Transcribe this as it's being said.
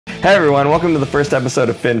Hey everyone, welcome to the first episode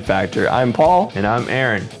of Fin Factor. I'm Paul. And I'm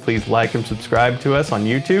Aaron. Please like and subscribe to us on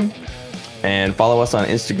YouTube. And follow us on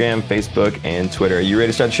Instagram, Facebook, and Twitter. Are you ready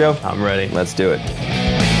to start the show? I'm ready. Let's do it.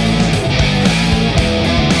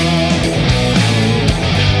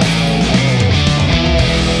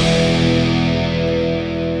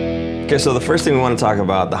 Okay, so the first thing we want to talk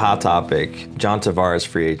about, the hot topic, John Tavares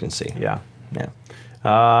free agency. Yeah.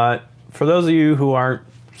 Yeah. For those of you who aren't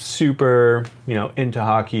super, into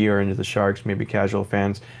hockey or into the Sharks, maybe casual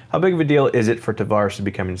fans, how big of a deal is it for Tavares to be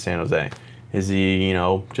coming to San Jose? Is he,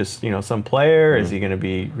 just, some player? Is he going to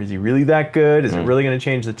be, is he really that good? Is it really going to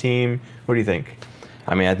change the team? What do you think?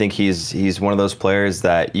 I mean, I think he's one of those players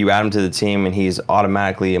that you add him to the team and he's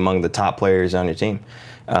automatically among the top players on your team.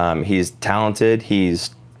 He's talented. He's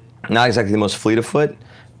not exactly the most fleet of foot,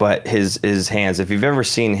 but his hands, if you've ever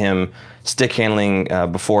seen him stick handling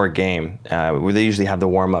before a game, where they usually have the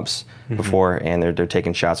warm-ups before and they're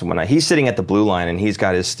taking shots and whatnot. He's sitting at the blue line and he's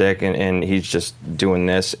got his stick and he's just doing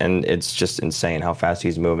this, and it's just insane how fast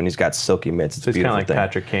he's moving. He's got silky mitts. It's so he's kind of like thing.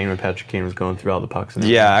 Patrick Kane when Patrick Kane was going through all the pucks.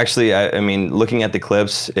 Yeah, actually, I mean, looking at the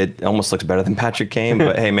clips, it almost looks better than Patrick Kane,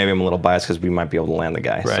 but hey, maybe I'm a little biased because we might be able to land the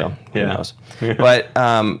guy, right. So who knows. But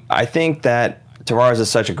I think that Tavares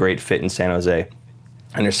is such a great fit in San Jose.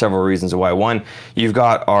 And there's several reasons why. One, you've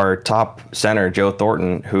got our top center, Joe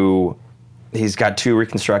Thornton, who he's got 2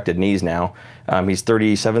 reconstructed knees now. He's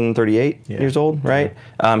 37, 38 years old, right?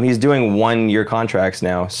 Yeah. He's doing 1-year contracts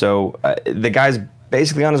now. So the guy's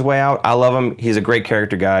basically on his way out. I love him. He's a great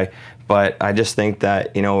character guy. But I just think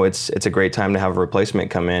that, it's a great time to have a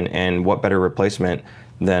replacement come in. And what better replacement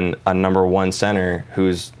than a #1 center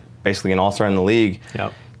who's basically an all-star in the league,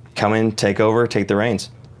 come in, take over, take the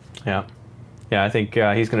reins. Yeah. Yeah, I think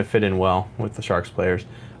he's going to fit in well with the Sharks players.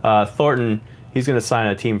 Thornton, he's going to sign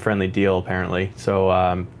a team-friendly deal, apparently.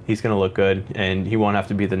 So he's going to look good, and he won't have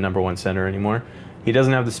to be the #1 center anymore. He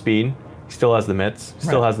doesn't have the speed. He still has the mitts,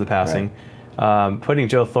 still has the passing. Right. Putting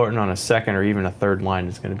Joe Thornton on a second or even a third line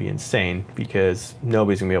is going to be insane because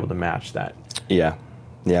nobody's going to be able to match that. Yeah.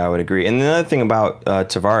 Yeah, I would agree. And the other thing about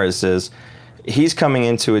Tavares is he's coming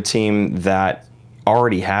into a team that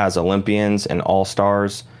already has Olympians and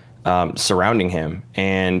all-stars surrounding him,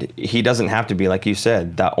 and he doesn't have to be, like you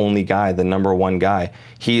said, the only guy, the #1 guy.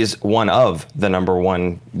 He's one of the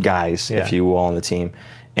 #1 guys, if you will, on the team,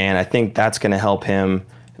 and I think that's going to help him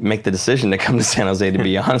make the decision to come to San Jose, to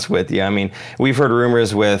be honest with you. I mean, we've heard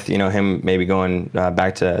rumors with him maybe going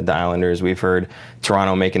back to the Islanders. We've heard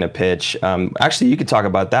Toronto making a pitch. Actually, you could talk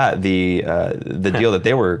about that, the deal that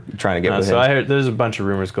they were trying to get with him. So I heard there's a bunch of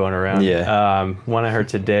rumors going around. Yeah. One I heard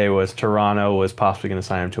today was Toronto was possibly going to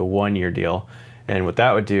sign him to a 1-year deal, and what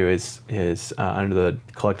that would do is under the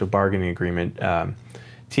collective bargaining agreement,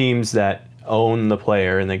 teams that own the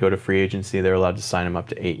player and they go to free agency, they're allowed to sign him up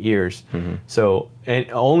to 8 years. So, and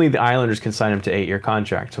only the Islanders can sign him to 8-year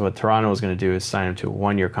contract. So what Toronto is going to do is sign him to a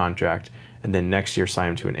 1-year contract, and then next year sign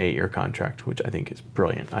him to an 8-year contract, which I think is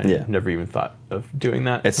brilliant. I never even thought of doing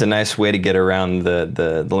that. It's a nice way to get around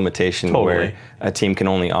the limitation where a team can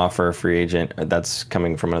only offer a free agent that's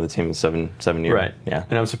coming from another team in 7 years. Right. Yeah.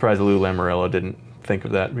 And I'm surprised Lou Lamoriello didn't think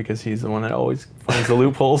of that, because he's the one that always finds the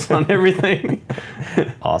loopholes on everything.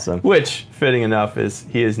 Awesome. Which, fitting enough, is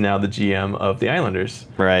he is now the GM of the Islanders.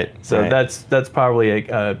 Right. So that's probably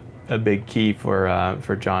a big key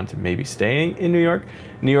for John to maybe staying in New York.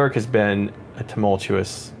 New York has been a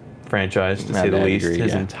tumultuous franchise, to say the least,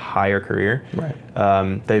 his entire career.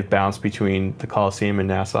 Right. They've bounced between the Coliseum in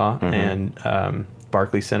Nassau and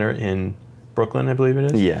Barclays Center in Brooklyn, I believe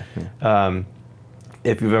it is. Yeah.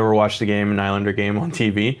 If you've ever watched a game, an Islander game on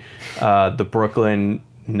TV, the Brooklyn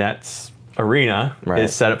Nets arena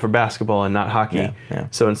is set up for basketball and not hockey.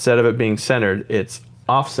 So instead of it being centered, it's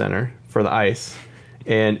off-center for the ice,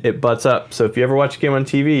 and it butts up. So if you ever watch a game on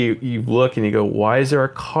TV, you look and you go, why is there a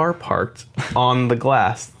car parked on the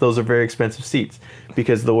glass? Those are very expensive seats,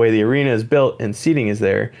 because the way the arena is built and seating is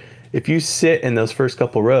there, if you sit in those first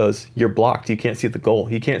couple rows, you're blocked. You can't see the goal.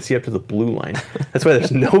 You can't see up to the blue line. That's why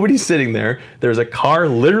there's nobody sitting there. There's a car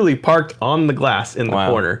literally parked on the glass in the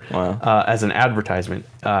corner as an advertisement.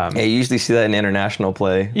 You usually see that in international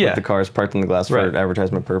play, with the cars parked on the glass for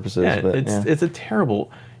advertisement purposes. Yeah, but it's a terrible...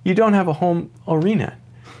 You don't have a home arena.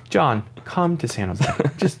 John, come to San Jose.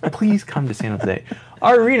 Just please come to San Jose.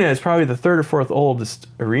 Our arena is probably the 3rd or 4th oldest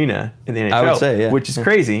arena in the NHL, I would say, which is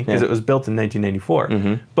crazy because it was built in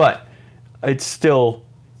 1994. But it's still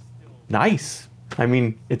nice. I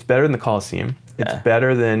mean, it's better than the Coliseum. It's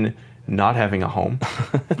better than not having a home.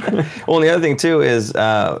 Well, and the other thing too is,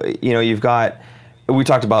 you've got, we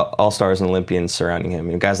talked about all-stars and Olympians surrounding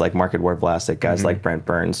him. Guys like Mark Edward Vlasic, guys like Brent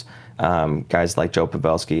Burns. guys like Joe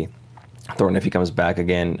Pavelski. Thornton, if he comes back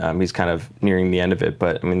again, he's kind of nearing the end of it.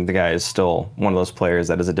 But, I mean, the guy is still one of those players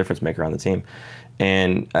that is a difference maker on the team.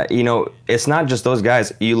 And, you know, it's not just those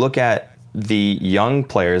guys. You look at the young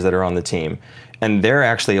players that are on the team, and they're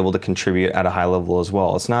actually able to contribute at a high level as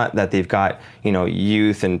well. It's not that they've got, you know,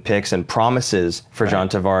 youth and picks and promises for John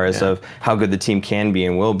Tavares of how good the team can be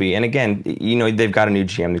and will be. And again, you know, they've got a new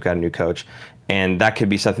GM, they've got a new coach, and that could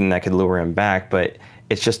be something that could lure him back. But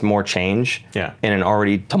it's just more change in an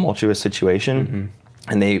already tumultuous situation.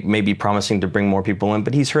 And they may be promising to bring more people in,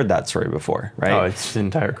 but he's heard that story before, right? Oh, it's his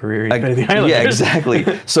entire career. He's been at the Islanders. Yeah,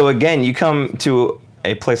 exactly. So again, you come to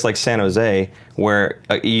a place like San Jose where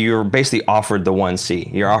you're basically offered the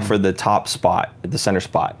 1C. You're offered the top spot, the center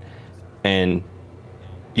spot. And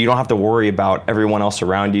you don't have to worry about everyone else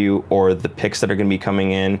around you or the picks that are going to be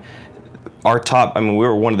coming in. Our top, I mean, we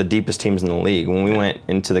were one of the deepest teams in the league. When we went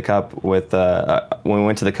into the cup with, when we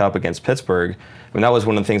went to the cup against Pittsburgh, I mean, that was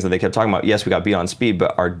one of the things that they kept talking about. Yes, we got beat on speed,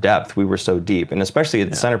 but our depth, we were so deep, and especially at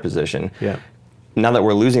the center position. Now that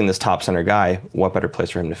we're losing this top center guy, what better place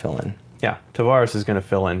for him to fill in? Yeah, Tavares is going to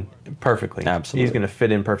fill in perfectly. Absolutely. He's going to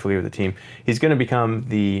fit in perfectly with the team. He's going to become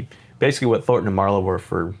basically what Thornton and Marlowe were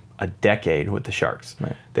for a decade with the Sharks.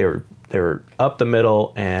 Right. They were up the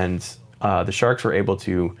middle, and the Sharks were able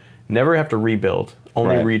to never have to rebuild,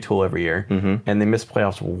 only retool every year. And they missed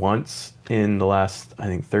playoffs once in the last, I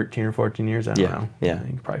think, 13 or 14 years. I don't know. Yeah. You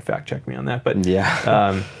can probably fact check me on that. But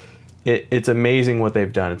it's amazing what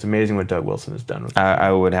they've done. It's amazing what Doug Wilson has done with them.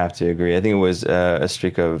 I would have to agree. I think it was a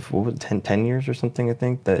streak of 10 years or something, I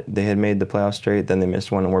think, that they had made the playoffs straight. Then they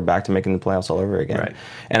missed one, and we're back to making the playoffs all over again. Right.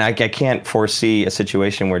 And I can't foresee a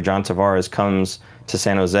situation where John Tavares comes to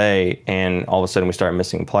San Jose and all of a sudden we start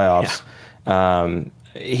missing playoffs.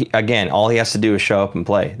 Again, all he has to do is show up and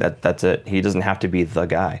play. That's it. He doesn't have to be the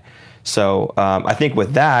guy. So I think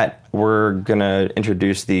with that, we're going to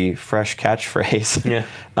introduce the fresh catchphrase.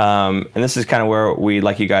 And this is kind of where we'd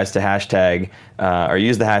like you guys to hashtag or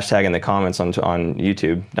use the hashtag in the comments on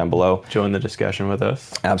YouTube down below. Join the discussion with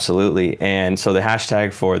us. Absolutely. And so the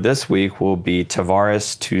hashtag for this week will be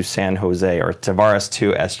Tavares to San Jose, or Tavares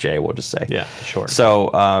to SJ, we'll just say. Yeah, sure.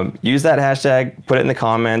 So use that hashtag, put it in the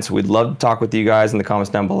comments. We'd love to talk with you guys in the comments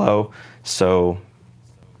down below. So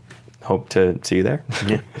hope to see you there.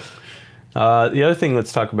 The other thing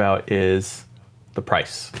let's talk about is the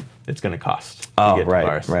price it's going to cost. Oh,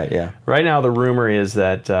 right, yeah. Right now, the rumor is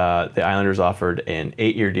that the Islanders offered an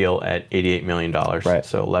 8-year deal at $88 million. Right.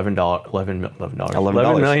 So $11 million.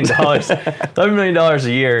 $11 million a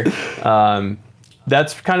year.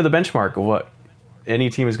 That's kind of the benchmark of what any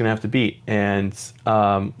team is going to have to beat. And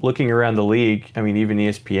looking around the league, I mean, even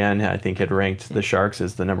ESPN, I think, had ranked the Sharks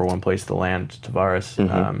as the #1 place to land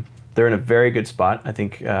Tavares. They're in a very good spot, I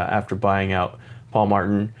think, after buying out Paul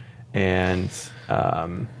Martin and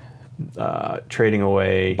trading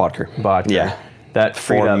away Bodker. Yeah. That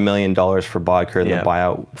 $4 million for Bodker, and the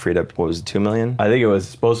buyout freed up, what was it, $2 million? I think it was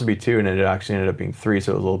supposed to be 2, and it actually ended up being 3,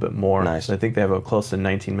 so it was a little bit more. Nice. So I think they have close to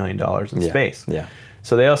 $19 million in space. Yeah.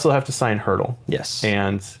 So they also have to sign Hertl. Yes.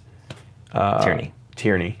 And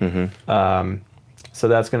Tierney. So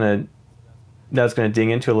that's gonna ding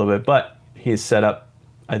into a little bit, but he's set up,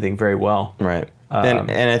 I think, very well. Right.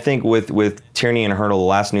 And I think with Tierney and Hertl, the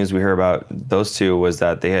last news we heard about those two was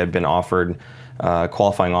that they had been offered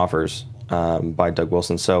qualifying offers by Doug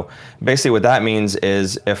Wilson. So basically what that means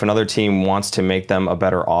is if another team wants to make them a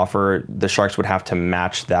better offer, the Sharks would have to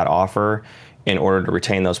match that offer in order to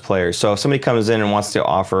retain those players. So if somebody comes in and wants to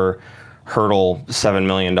offer Hertl $7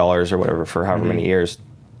 million or whatever for however many years,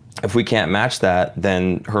 if we can't match that,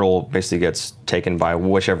 then Hertl basically gets taken by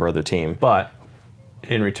whichever other team. But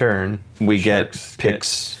in return, we get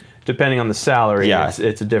picks. Depending on the salary,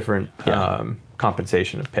 it's a different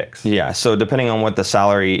compensation of picks. Yeah, so depending on what the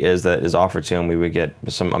salary is that is offered to him, we would get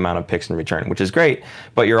some amount of picks in return, which is great,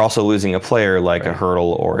 but you're also losing a player like a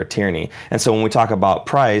Hertl or a Tierney. And so when we talk about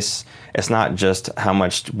price, it's not just how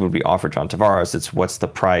much would we offer John Tavares, it's what's the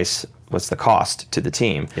price, what's the cost to the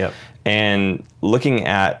team. Yep. And looking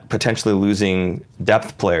at potentially losing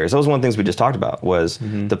depth players, that was one of the things we just talked about, was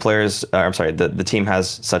the players, the team has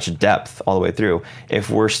such depth all the way through. If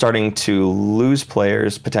we're starting to lose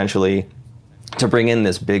players potentially to bring in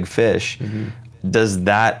this big fish, does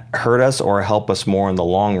that hurt us or help us more in the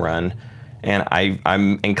long run? And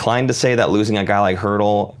I'm inclined to say that losing a guy like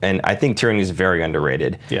Hertl, and I think Tierney is very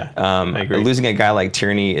underrated. Yeah, I agree. Losing a guy like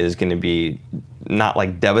Tierney is going to be not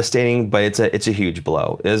like devastating, but it's a huge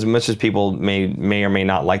blow. As much as people may or may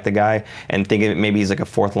not like the guy and think maybe he's like a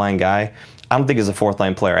fourth line guy, I don't think he's a fourth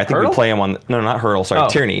line player. I think Hurdle? we play him on not Hurdle, sorry,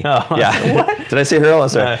 Tierney. Oh. Yeah. What? Did I say Hurdle?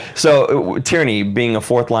 Sorry. So Tierney being a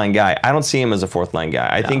fourth line guy, I don't see him as a fourth line guy.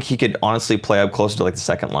 I think he could honestly play up closer to like the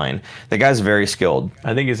second line. The guy's very skilled.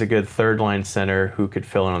 I think he's a good third line center who could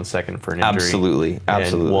fill in on second for an injury. Absolutely.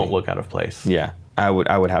 And won't look out of place. Yeah. I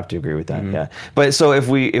would have to agree with that. Yeah. But so if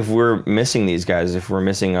we're missing these guys, if we're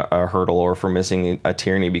missing a Hurdle or if we're missing a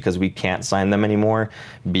Tierney because we can't sign them anymore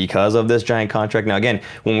because of this giant contract. Now again,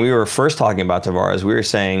 when we were first talking about Tavares, we were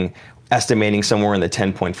saying estimating somewhere in the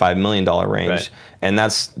 $10.5 million range. Right. And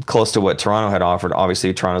that's close to what Toronto had offered.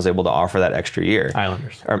 Obviously, Toronto's able to offer that extra year.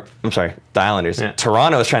 Islanders. I'm sorry, the Islanders. Yeah.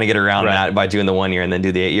 Toronto is trying to get around that by doing the 1 year and then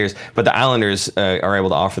do the 8 years. But the Islanders are able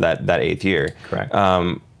to offer that 8th year. Correct.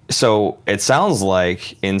 So it sounds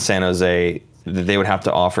like in San Jose that they would have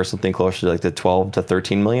to offer something closer to like the 12 to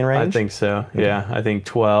 13 million range. I think so. Yeah, I think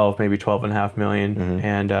 12, maybe 12.5 million,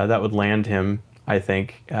 and that would land him. I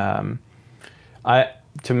think. You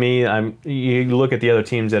look at the other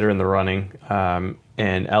teams that are in the running,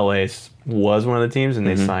 and LA was one of the teams, and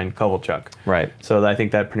they signed Kovalchuk. Right. So I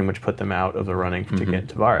think that pretty much put them out of the running to get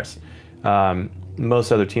Tavares.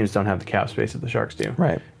 Most other teams don't have the cap space that the Sharks do.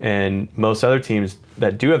 Right. And most other teams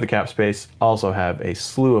that do have the cap space also have a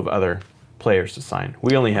slew of other players to sign.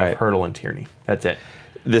 We only have Hurdle and Tierney. That's it.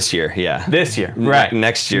 This year, yeah. This year, right.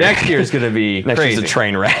 Next year. Next year is going to be next crazy. year's a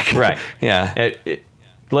train wreck. Right. Yeah.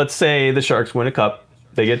 Let's say the Sharks win a cup.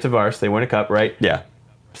 They get Tavares. They win a cup, right? Yeah.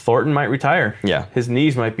 Thornton might retire. Yeah. His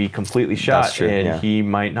knees might be completely shot. That's true, and he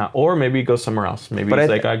might not. Or maybe he goes somewhere else. Maybe he's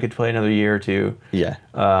like, I could play another year or two. Yeah.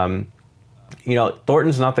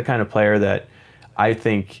 Thornton's not the kind of player that I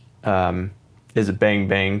think is a bang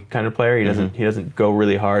bang kind of player. He doesn't go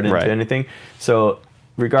really hard into anything. So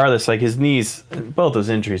regardless, like his knees, both those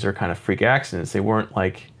injuries are kind of freak accidents. They weren't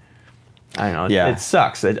like, I don't know. It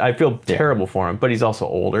sucks. I feel terrible for him, but he's also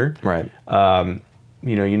older. Right.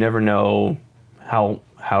 You never know how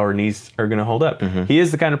our knees are going to hold up. He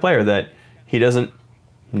is the kind of player that he doesn't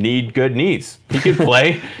need good knees. He could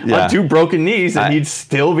play on 2 broken knees and he'd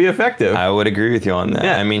still be effective. I would agree with you on that.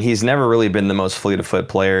 Yeah. I mean, he's never really been the most fleet-of-foot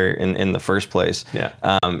player in the first place. Yeah.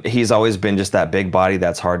 He's always been just that big body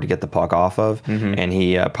that's hard to get the puck off of, and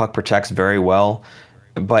he puck protects very well.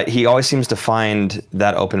 But he always seems to find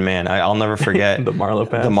that open man. I'll never forget the Marlowe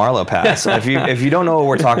pass. The Marlowe pass. If you don't know what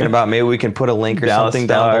we're talking about, maybe we can put a link or Dallas something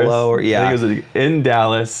Stars. down below. Or I think it was in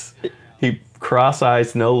Dallas. He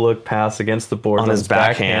cross-eyes, no-look pass against the board on his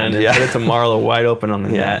backhand. And put it to Marlowe wide open on the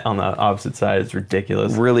net on the opposite side. It's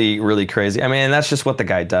ridiculous. Really, really crazy. I mean, and that's just what the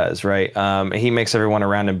guy does, right? He makes everyone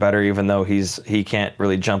around him better, even though he can't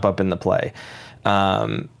really jump up in the play.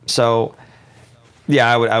 So. Yeah,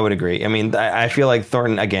 I would agree. I mean, I feel like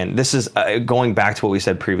Thornton, again, this is going back to what we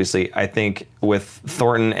said previously. I think with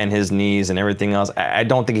Thornton and his knees and everything else, I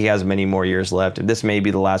don't think he has many more years left. This may be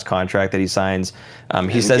the last contract that he signs.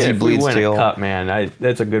 He says he bleeds steel. steel. Win a cup, man.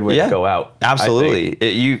 That's a good way to go out. Absolutely.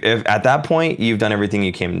 If at that point, you've done everything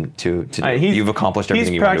you came to do. You've accomplished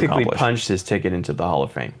everything you wanted to accomplish. He's practically punched his ticket into the Hall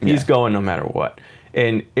of Fame. He's going no matter what.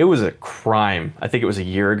 And it was a crime. I think it was a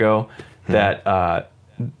year ago that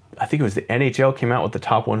I think it was the NHL came out with the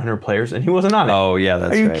top 100 players, and he wasn't on it. Oh, yeah,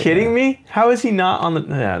 that's right. Are you kidding me? How is he not on the...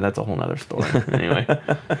 Yeah, that's a whole nother story. Anyway.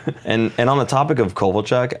 And on the topic of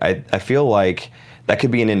Kovalchuk, I feel like that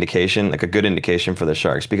could be an indication, like a good indication for the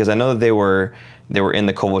Sharks, because I know that they were in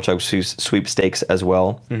the Kovalchuk sweepstakes as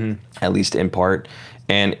well, at least in part.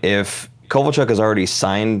 And if Kovalchuk has already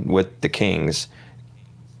signed with the Kings,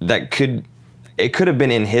 it could have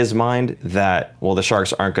been in his mind that, well, the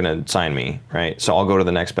Sharks aren't going to sign me, right? So I'll go to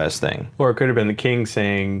the next best thing. Or it could have been the Kings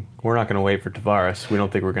saying, we're not going to wait for Tavares. We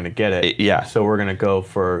don't think we're going to get it. Yeah. So we're going to go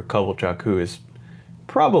for Kovalchuk, who is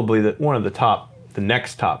probably one of the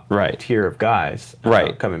next top tier of guys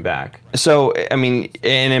coming back. So, I mean,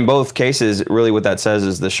 and in both cases, really what that says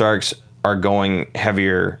is the Sharks are going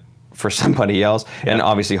heavier for somebody else. Yeah. And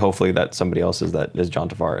obviously, hopefully, that somebody else is John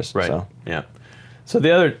Tavares. Right. So. Yeah. So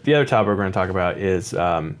the other topic we're going to talk about is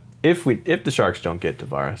if the Sharks don't get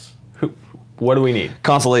Tavares, what do we need?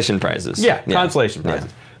 Consolation prizes. Yeah, consolation prizes.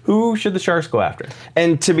 Yeah. Who should the Sharks go after?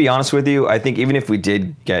 And to be honest with you, I think even if we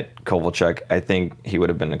did get Kovalchuk, I think he would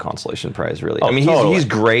have been a consolation prize, really. I mean, he's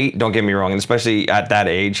great, don't get me wrong, and especially at that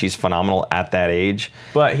age, he's phenomenal at that age.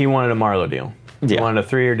 But he wanted a Marlowe deal. Yeah. He wanted a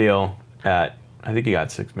 3-year deal at, I think he got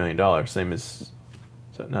 $6 million, same as...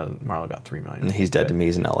 No, Marlowe got $3 million. He's dead to me.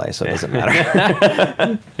 He's in LA, so it doesn't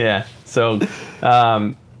matter. Yeah. So,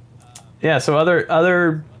 so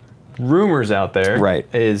other rumors out there right.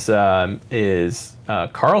 is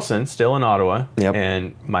Carlson still in Ottawa Yep.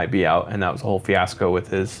 and might be out, and that was a whole fiasco with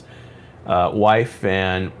his wife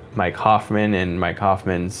and Mike Hoffman and Mike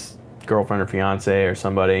Hoffman's girlfriend or fiance or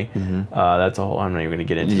somebody. That's a whole. I'm not even going to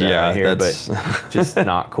get into that right here, but just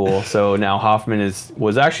not cool. So now Hoffman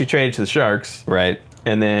was actually traded to the Sharks, right?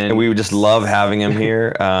 And we would just love having him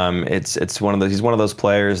here. It's one of those. He's one of those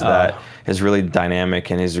players that is really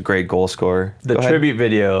dynamic and he's a great goal scorer. The tribute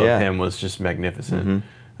video of him was just magnificent.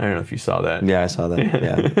 I don't know if you saw that. Yeah, I saw that.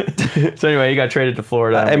 Yeah. So anyway, he got traded to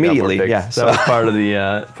Florida immediately. Yeah, so that was part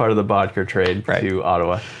of the Bodker trade to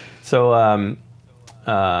Ottawa. So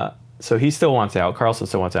so he still wants out. Carlson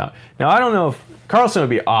still wants out. Now I don't know if Carlson would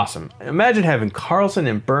be awesome. Imagine having Carlson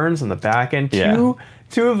and Burns on the back end.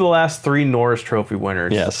 Two of the last 3 Norris Trophy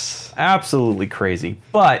winners. Yes. Absolutely crazy.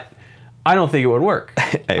 But I don't think it would work.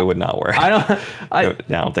 It would not work. I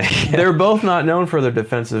don't think. They're both not known for their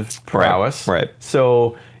defensive prowess. Right.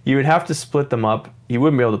 So you would have to split them up. You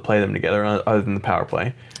wouldn't be able to play them together other than the power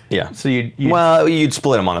play. Yeah. So you'd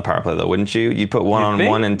split them on the power play though, wouldn't you? You'd put one on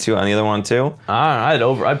one and 2 on the other one on 2.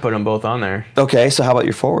 I'd put them both on there. Okay. So how about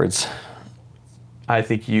your forwards? I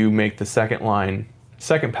think you make the second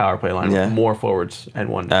power play line with more forwards and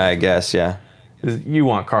one. I guess, yeah. You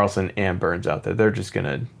want Carlson and Burns out there. They're just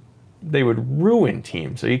they would ruin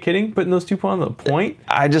teams. Are you kidding? Putting those 2 on the point?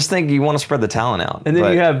 I just think you want to spread the talent out. And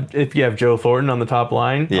then if you have Joe Thornton on the top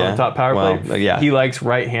line, on the top power play, he likes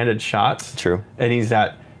right-handed shots. True. And he's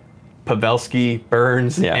at Pavelski,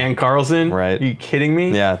 Burns, and Carlson. Right. Are you kidding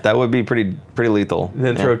me? Yeah, that would be pretty lethal. And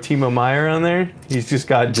then throw Timo Meyer on there. He's just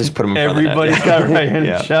put him in everybody's front got a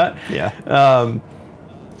right-handed shot. Yeah.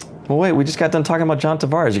 Well, wait, we just got done talking about John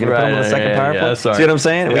Tavares. You're going to put him on the second power play? Sorry. See what I'm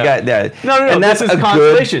saying? We got No, and this is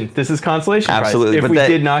consolation. This is consolation Absolutely. prize. If we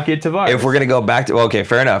did not get Tavares. If we're going to go back to, okay,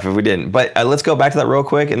 fair enough if we didn't. But let's go back to that real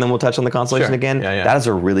quick, and then we'll touch on the consolation again. That is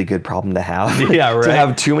a really good problem to have. Yeah, right. To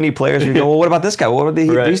have too many players and go, well, what about this guy? What about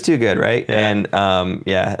these two good, right? Yeah. And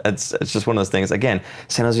it's just one of those things. Again,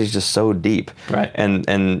 San Jose is just so deep. Right.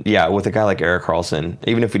 And yeah, with a guy like Erik Karlsson,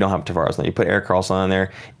 even if we don't have Tavares, then you put Erik Karlsson on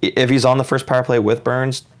there. If he's on the first power play with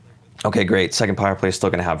Burns, okay, great. Second power play is still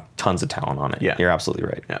going to have tons of talent on it. Yeah. You're absolutely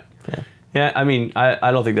right. Yeah. I mean, I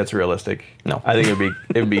don't think that's realistic. No. I think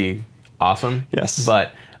it would be awesome. Yes.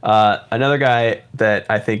 But another guy that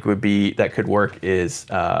I think that could work is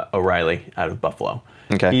O'Reilly out of Buffalo.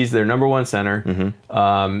 Okay. He's their number 1 center.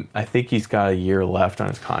 I think he's got a year left on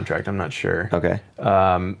his contract. I'm not sure. Okay.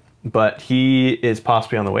 But he is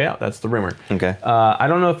possibly on the way out. That's the rumor. Okay. I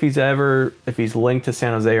don't know if he's linked to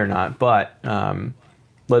San Jose or not, but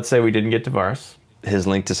let's say we didn't get Tavares. His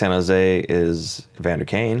link to San Jose is Vander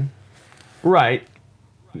Kane. Right.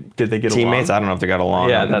 Did they get teammates? along? I don't know if they got along.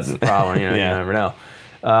 Yeah, that's the problem. You never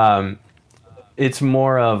know. It's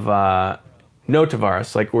more of no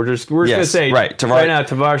Tavares. Like we're just going to say right now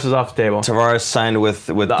Tavares is off the table. Tavares signed with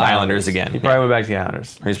the Islanders again. He probably went back to the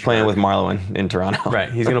Islanders. He's playing with Marlowe in Toronto. Right.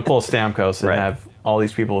 He's going to pull Stamkos and have all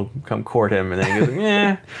these people come court him, and then he goes,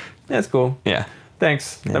 yeah, that's cool. Yeah.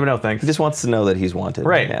 Thanks. Let me know. Thanks. He just wants to know that he's wanted.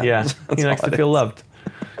 Right. Yeah. He likes to feel loved.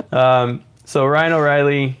 So Ryan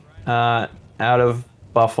O'Reilly out of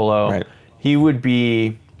Buffalo. Right. He would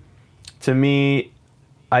be, to me,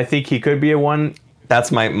 I think he could be a 1.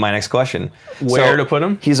 That's my next question. Where to put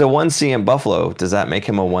him? He's a 1C in Buffalo. Does that make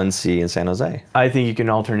him a 1C in San Jose? I think you can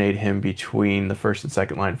alternate him between the first and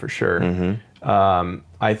second line for sure.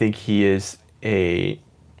 I think he's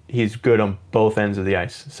good on both ends of the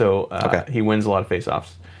ice. So he wins a lot of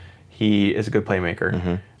faceoffs. He is a good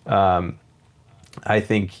playmaker. I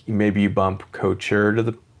think maybe you bump Couture to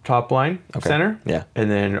the top line center. Yeah. And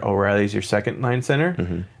then O'Reilly's your second line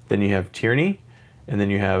center. Then you have Tierney. And then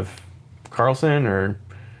you have Carlson or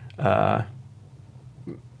I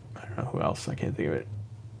don't know who else. I can't think of it.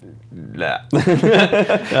 You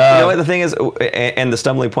know what the thing is, and the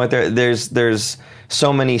stumbling point there's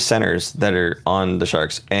so many centers that are on the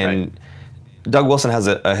Sharks, and Doug Wilson has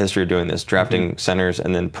a history of doing this, drafting centers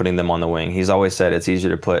and then putting them on the wing. He's always said it's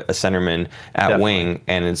easier to put a centerman at wing,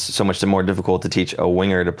 and it's so much more difficult to teach a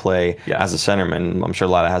winger to play as a centerman. I'm sure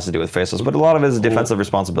a lot of it has to do with faceoffs, but a lot of it is defensive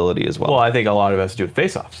responsibility as well. Well, I think a lot of it has to do with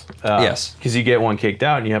faceoffs. Yes. Because you get one kicked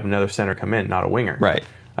out and you have another center come in, not a winger. Right.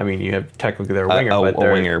 I mean, you have technically they're a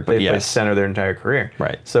winger, but they play center their entire career.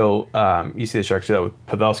 Right. So you see the Sharks do that with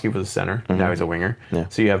Pavelski was a center. Now he's a winger. Yeah.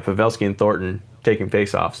 So you have Pavelski and Thornton taking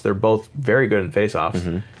faceoffs. They're both very good in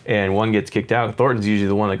faceoffs. And one gets kicked out. Thornton's usually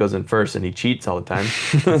the one that goes in first, and he cheats all the time.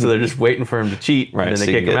 So they're just waiting for him to cheat, and then they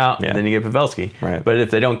kick him out, and then you get Pavelski. Right. But if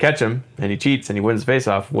they don't catch him, and he cheats, and he wins the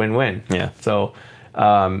faceoff, win-win. Yeah. So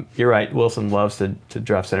You're right. Wilson loves to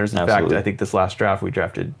draft centers. In fact, I think this last draft we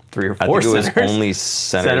drafted 3 or 4 centers. It was only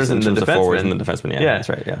centers in terms of forwards and the defensemen. Yeah, that's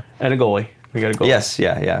right. Yeah, and a goalie. We got a goalie. Yes,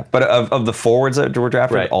 yeah. But of the forwards that were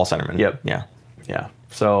drafted, all centermen. Yep. Yeah.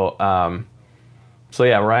 So,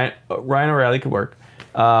 Ryan O'Reilly could work.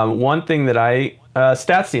 One thing that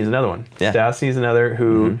Stastny is another one. Yeah. Stastny is another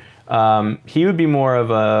who he would be more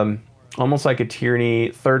of a almost like a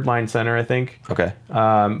Tierney third line center, I think. Okay.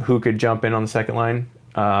 Who could jump in on the second line?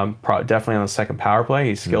 Definitely on the second power play.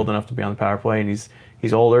 He's skilled enough to be on the power play, and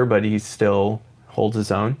he's older, but he still holds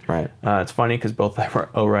his own. Right. It's funny because both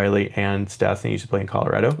O'Reilly and Stastny used to play in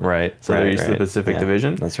Colorado. Right. So they're used to the Pacific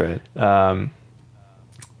Division. That's right.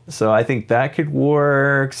 So I think that could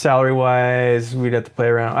work. Salary-wise, we'd have to play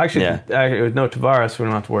around. Actually, with no Tavares, we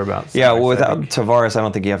don't have to worry about. Without Tavares, I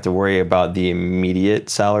don't think you have to worry about the immediate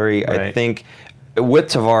salary. Right. I think with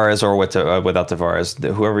Tavares or without Tavares,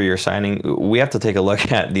 whoever you're signing, we have to take a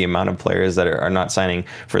look at the amount of players that are not signing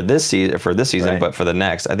for this season, but for the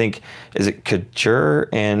next. I think, is it Couture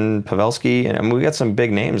and Pavelski? And I mean, we got some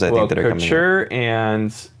big names, I think, that are coming in. Couture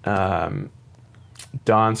and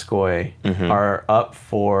Donskoy are up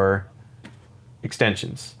for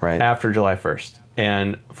extensions after July 1st.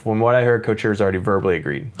 And from what I heard, Couture's already verbally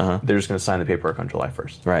agreed. They're just going to sign the paperwork on July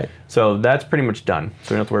 1st. Right. So that's pretty much done.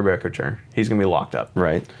 So we don't have to worry about Couture. He's going to be locked up.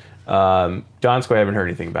 Right. Donskoy I haven't heard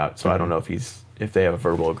anything about, so I don't know if they have a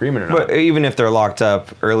verbal agreement or not. But even if they're locked up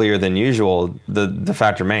earlier than usual, the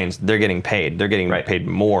fact remains they're getting paid. They're getting paid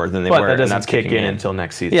more than they were. But that doesn't kick in until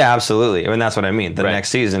next season. Yeah, absolutely. I mean, that's what I mean. Next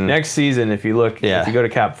season. Next season, if you look, if you go to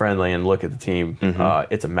Cap Friendly and look at the team,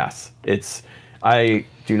 it's a mess. I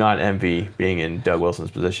do not envy being in Doug Wilson's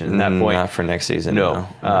position at that point. Not for next season. No.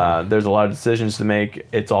 There's a lot of decisions to make.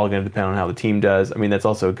 It's all going to depend on how the team does. I mean, that's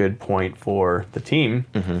also a good point for the team.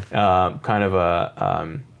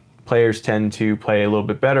 Players tend to play a little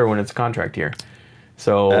bit better when it's a contract year.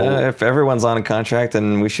 So if everyone's on a contract,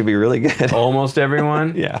 then we should be really good. Almost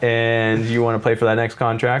everyone. Yeah. And you want to play for that next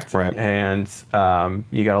contract. Right. And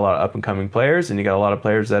you got a lot of up-and-coming players, and you got a lot of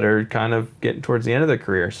players that are kind of getting towards the end of their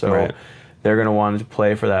career. So they're going to want to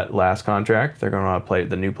play for that last contract. They're going to want to play.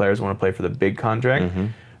 The new players want to play for the big contract.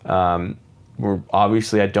 I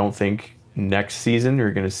don't think next season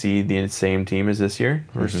you're going to see the same team as this year.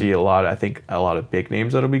 We're going to see a lot of big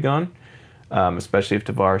names that'll be gone, especially if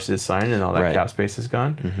Tavares is signed and all that cap space is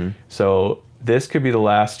gone. So this could be the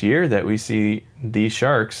last year that we see these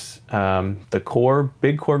Sharks, the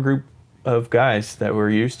big core group of guys that we're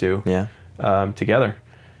used to, together.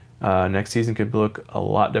 Next season could look a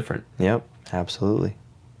lot different. Yep, absolutely.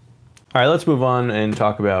 All right, let's move on and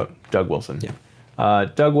talk about Doug Wilson. Yeah.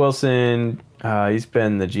 Doug Wilson, he's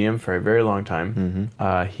been the GM for a very long time.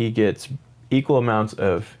 He gets equal amounts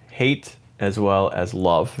of hate as well as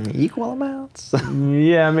love. Equal amounts?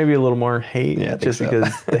 Yeah, maybe a little more hate, just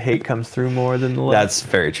because the hate comes through more than the love. That's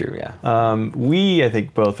very true, yeah. I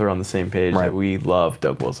think, both are on the same page that we love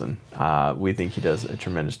Doug Wilson. We think he does a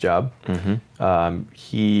tremendous job.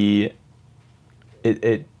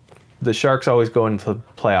 The Sharks always go into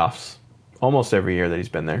playoffs almost every year that he's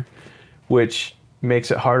been there, which makes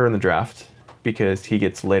it harder in the draft because he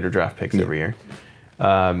gets later draft picks every year.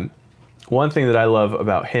 One thing that I love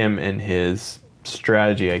about him and his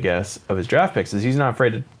strategy, I guess, of his draft picks is he's not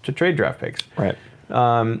afraid to trade draft picks. Right. A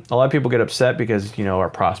lot of people get upset because, our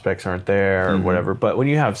prospects aren't there or whatever. But when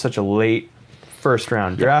you have such a late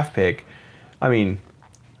first-round draft pick,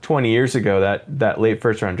 20 years ago, that late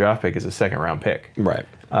first-round draft pick is a second-round pick. Right.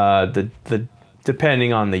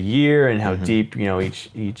 Depending on the year and how deep,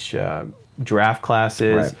 each draft class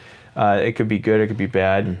is, it could be good, it could be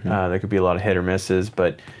bad. There could be a lot of hit or misses.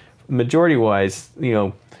 But majority-wise,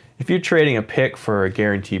 if you're trading a pick for a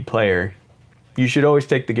guaranteed player, you should always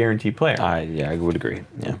take the guaranteed player. I would agree.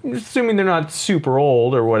 Yeah. Assuming they're not super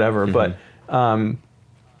old or whatever, but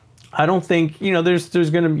I don't think you're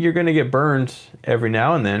gonna get burned every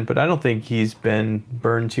now and then, but I don't think he's been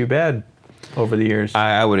burned too bad over the years.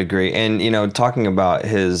 I would agree. And talking about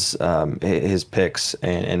his picks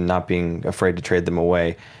and not being afraid to trade them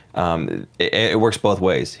away, it works both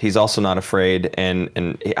ways. He's also not afraid, and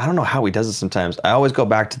I don't know how he does it sometimes. I always go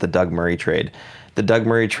back to the Doug Murray trade. The Doug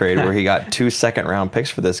Murray trade where he got 2 second-round picks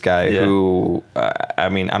for this guy who, I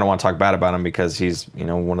don't want to talk bad about him because he's,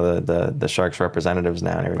 one of the Sharks representatives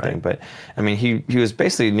now and everything. But, he was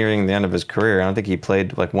basically nearing the end of his career. I don't think he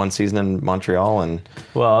played like 1 season in Montreal.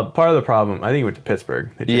 Well, part of the problem, I think he went to Pittsburgh.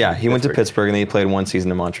 He went to Pittsburgh and then he played 1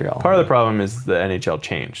 season in Montreal. Part of the problem is the NHL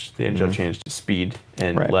changed. The NHL changed to speed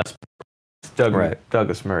and less.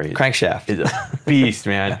 Douglas Murray crankshaft is a beast,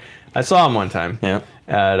 man. I saw him one time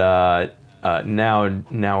at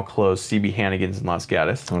now closed CB Hannigan's in Los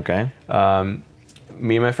Gatos. Okay.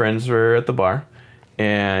 Me and my friends were at the bar,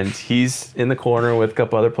 and he's in the corner with a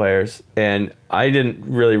couple other players, and I didn't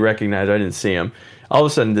really recognize, I didn't see him. All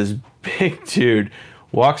of a sudden, this big dude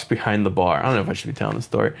walks behind the bar. I don't know if I should be telling the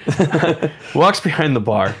story. Walks behind the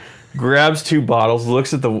bar, grabs 2 bottles,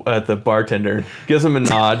 looks at the bartender, gives him a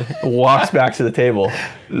nod, walks back to the table.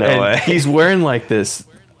 No way. He's wearing like this,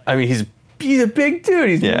 I mean, he's a big dude.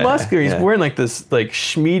 He's muscular. He's wearing like this like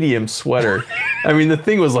schmedium sweater. I mean, the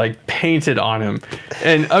thing was like painted on him.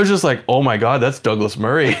 And I was just like, oh my God, that's Douglas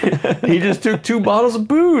Murray. He just took 2 bottles of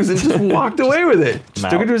booze and just walked away with it. Just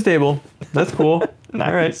took it to his table. That's cool. Nice.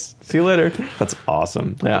 All right. See you later. That's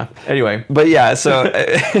awesome. Yeah. Anyway. But yeah, so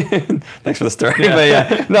thanks for the story. Yeah. But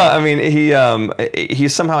yeah, no, I mean,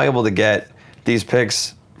 he's somehow able to get these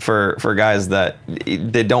picks for guys that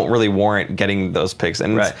they don't really warrant getting those picks.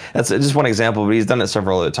 And that's just one example, but he's done it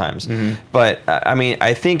several other times. But I mean,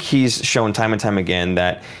 I think he's shown time and time again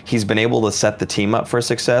that he's been able to set the team up for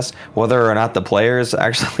success. Whether or not the players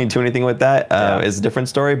actually do anything with that is a different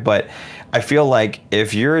story. But I feel like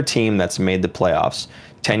if you're a team that's made the playoffs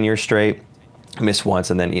 10 years straight, miss once,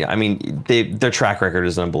 and then I mean, their track record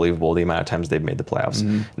is unbelievable. The amount of times they've made the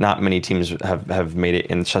playoffs. Not many teams have made it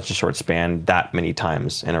in such a short span that many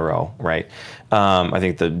times in a row, right? I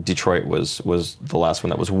think the Detroit was the last one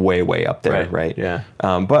that was way up there, right? Yeah.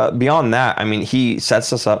 But beyond that, I mean, he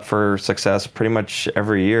sets us up for success pretty much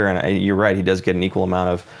every year, and you're right, he does get an equal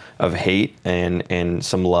amount of hate and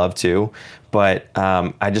some love too. But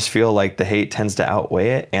I just feel like the hate tends to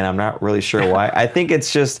outweigh it, and I'm not really sure why. I think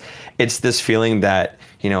it's this feeling that,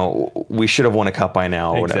 you know, we should have won a cup by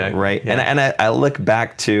now or whatever, right? Yeah. And I look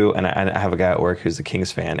back to, and I have a guy at work who's a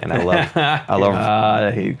Kings fan, and I love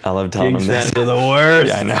telling him this. Kings fans are the worst.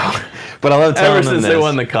 Yeah, I know. But I love telling them this. Ever since they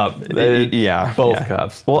won the cup. Both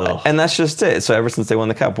cups. Well, and that's just it. So ever since they won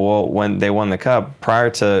the cup, well, when they won the cup, prior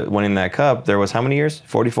to winning that cup, there was how many years?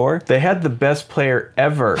 44? They had the best player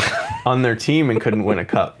ever on their team and couldn't win a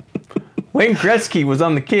cup. Wayne Gretzky was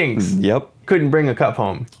on the Kings. Yep. Couldn't bring a cup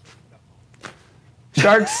home.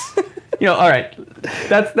 Sharks, you know, all right.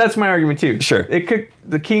 That's my argument too. Sure.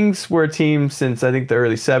 The Kings were a team since I think the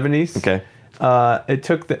early 70s. Okay. It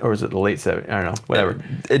took or was it the late 70s? I don't know. Whatever.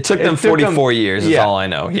 It took them 44 years is all I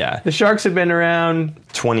know. Yeah. The Sharks have been around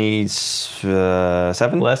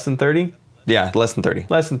 27? Less than 30? Yeah, less than 30.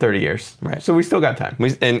 Less than 30 years. Right. So we still got time.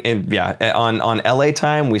 On LA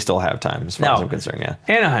time, we still have time as far as I'm concerned, yeah.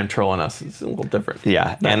 Anaheim trolling us is a little different.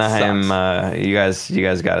 Yeah, that Anaheim, you guys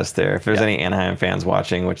got us there. If there's any Anaheim fans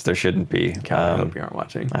watching, which there shouldn't be. I hope you aren't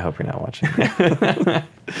watching. I hope you're not watching. In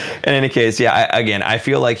any case, yeah, I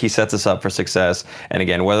feel like he sets us up for success. And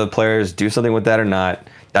again, whether the players do something with that or not,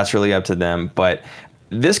 that's really up to them. But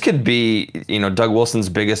this could be, you know, Doug Wilson's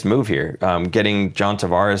biggest move here, getting John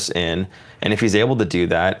Tavares in. And if he's able to do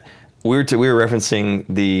that, we were referencing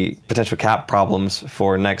the potential cap problems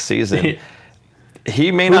for next season.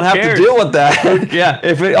 He may not have to deal with that. Yeah.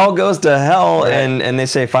 If it all goes to hell and they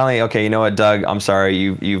say finally, okay, you know what, Doug, I'm sorry,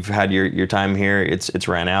 you've had your time here. It's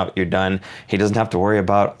ran out. You're done. He doesn't have to worry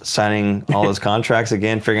about signing all his contracts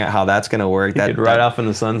again, figuring out how that's going to work. He could ride off in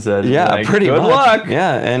the sunset. Yeah, like, pretty good much. luck.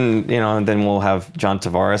 Yeah, and you know, then we'll have John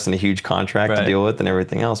Tavares and a huge contract to deal with and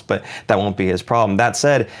everything else. But that won't be his problem. That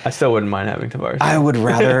said, I still wouldn't mind having Tavares.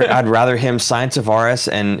 I'd rather him sign Tavares,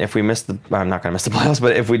 and if we miss I'm not going to miss the playoffs,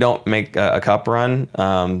 but if we don't make a cup run,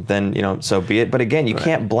 then, you know, so be it. But again, you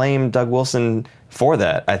can't blame Doug Wilson for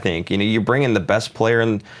that, I think. You know, you bring in the best player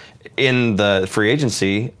in the free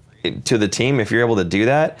agency to the team. If you're able to do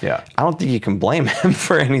that, I don't think you can blame him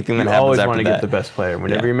for anything that happens after that. You always want to get the best player.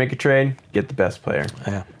 Whenever you make a trade, get the best player.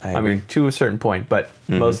 Yeah, I mean, to a certain point, but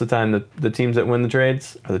most of the time, the teams that win the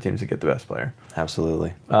trades are the teams that get the best player. Absolutely.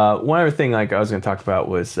 One other thing like I was going to talk about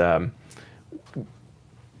was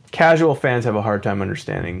casual fans have a hard time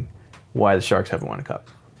understanding why the Sharks haven't won a cup.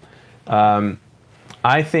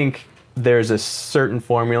 I think there's a certain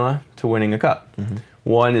formula to winning a cup.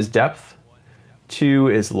 One is depth, 2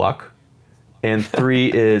 is luck, and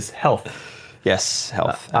 3 is health. Yes,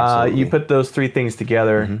 health. You put those 3 things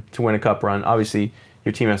together to win a cup run. Obviously,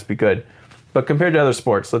 your team has to be good. But compared to other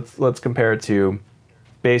sports, let's compare it to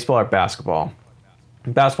baseball or basketball.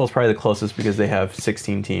 Basketball is probably the closest because they have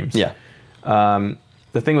 16 teams. Yeah.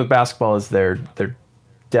 The thing with basketball is their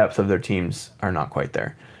depth of their teams are not quite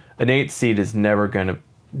there. An 8th seed is never going to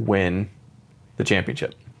win the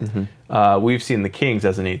championship. We've seen the Kings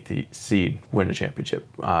as an 8th seed win a championship.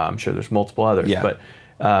 I'm sure there's multiple others, but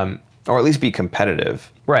or at least be competitive.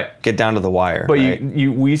 Right. Get down to the wire. But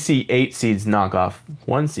we see 8 seeds knock off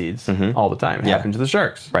 1 seeds all the time. It happened to the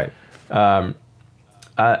Sharks. Right.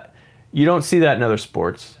 You don't see that in other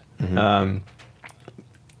sports.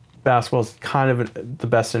 Basketball is kind of the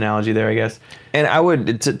best analogy there, I guess. And I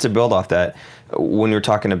would, to build off that, when you're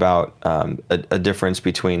talking about a difference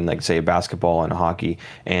between, like, say, basketball and hockey,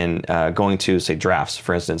 and going to, say, drafts,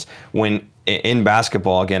 for instance, when in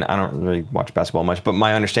basketball, again, I don't really watch basketball much, but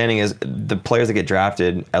my understanding is the players that get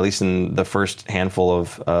drafted, at least in the first handful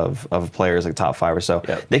of players, like top 5 or so,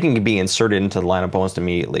 they can be inserted into the lineup almost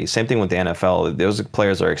immediately. Same thing with the NFL. Those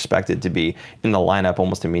players are expected to be in the lineup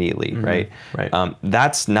almost immediately, right?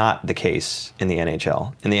 That's not the case in the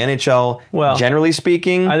NHL. In the NHL, generally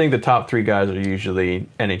speaking, I think the top 3 guys are usually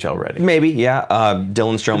NHL ready. Maybe, yeah.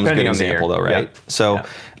 Dylan Strome is a good example, though, right? So.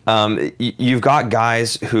 You've got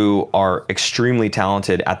guys who are extremely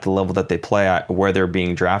talented at the level that they play at, where they're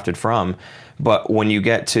being drafted from. But when you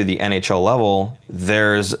get to the NHL level,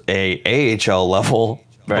 there's a AHL level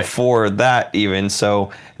before that even.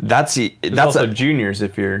 So that's also juniors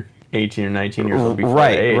if you're 18 or 19 years old before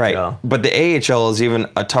the AHL. Right. But the AHL is even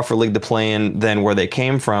a tougher league to play in than where they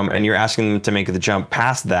came from, and you're asking them to make the jump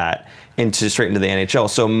past that straight into the NHL.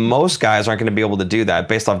 So most guys aren't going to be able to do that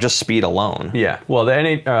based off just speed alone. Yeah. Well, the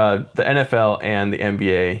NFL and the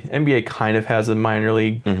NBA kind of has a minor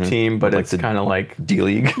league team, but like it's kind of like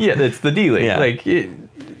D-League. Yeah, it's the D-League. Yeah. Like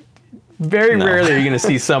very rarely are you going to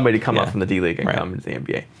see somebody come up from the D-League and come into the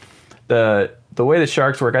NBA. The way the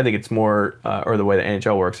Sharks work, I think it's more, or the way the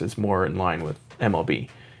NHL works, it's more in line with MLB.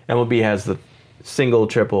 MLB has the single,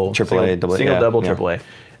 triple, AAA, double, AAA.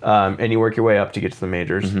 And you work your way up to get to the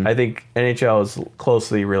majors. I think NHL is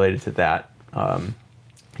closely related to that.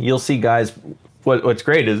 You'll see guys. What's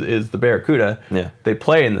great is the Barracuda. Yeah. They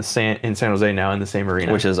play in San Jose now in the same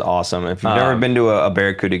arena, which is awesome. If you've never been to a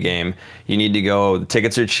Barracuda game, you need to go. The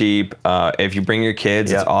tickets are cheap. If you bring your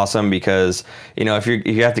kids, it's awesome because if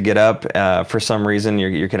you have to get up for some reason,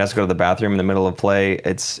 your kid has to go to the bathroom in the middle of play.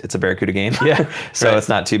 It's a Barracuda game. So it's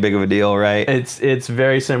not too big of a deal, right? It's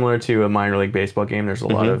very similar to a minor league baseball game. There's a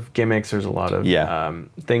lot of gimmicks. There's a lot of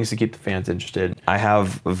things to keep the fans interested. I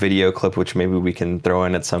have a video clip which maybe we can throw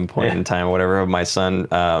in at some point in time, whatever, of my son,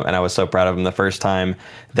 and I was so proud of him the first time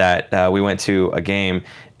that we went to a game,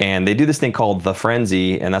 and they do this thing called the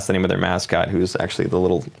Frenzy, and that's the name of their mascot, who's actually the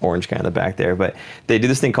little orange guy in the back there. But they do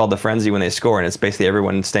this thing called the Frenzy when they score, and it's basically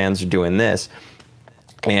everyone stands doing this.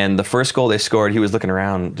 And the first goal they scored, he was looking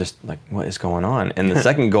around just like, what is going on? And the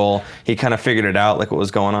second goal, he kind of figured it out, like what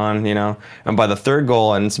was going on, And by the third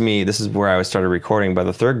goal, and it's me, this is where I started recording, by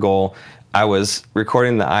the third goal, I was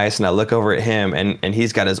recording the ice, and I look over at him, and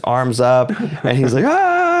he's got his arms up, and he's like,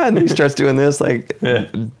 ah, and he starts doing this, like,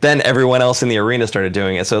 then everyone else in the arena started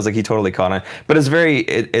doing it, so it was like he totally caught on. But it's very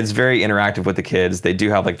interactive with the kids. They do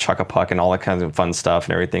have, like, Chuck-a-Puck and all that kinds of fun stuff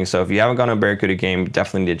and everything, so if you haven't gone to a Barracuda game,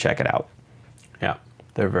 definitely need to check it out. Yeah,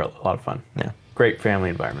 they're a lot of fun. Yeah. Great family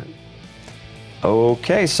environment.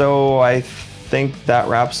 Okay, so I think that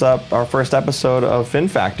wraps up our first episode of Fin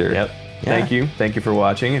Factor. Yep. Yeah. Thank you for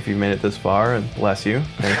watching. If you've made it this far, and bless you,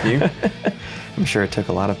 thank you. I'm sure it took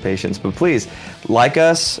a lot of patience, but please like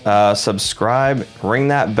us, subscribe, ring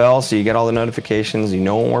that bell so you get all the notifications, you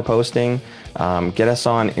know when we're posting. Get us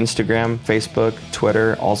on Instagram, Facebook,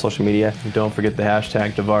 Twitter, all social media. And don't forget the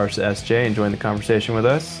hashtag TavaresSJ and join the conversation with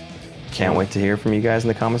us. Can't wait to hear from you guys in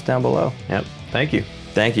the comments down below. Yep. Thank you.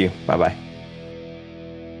 Thank you. Bye-bye.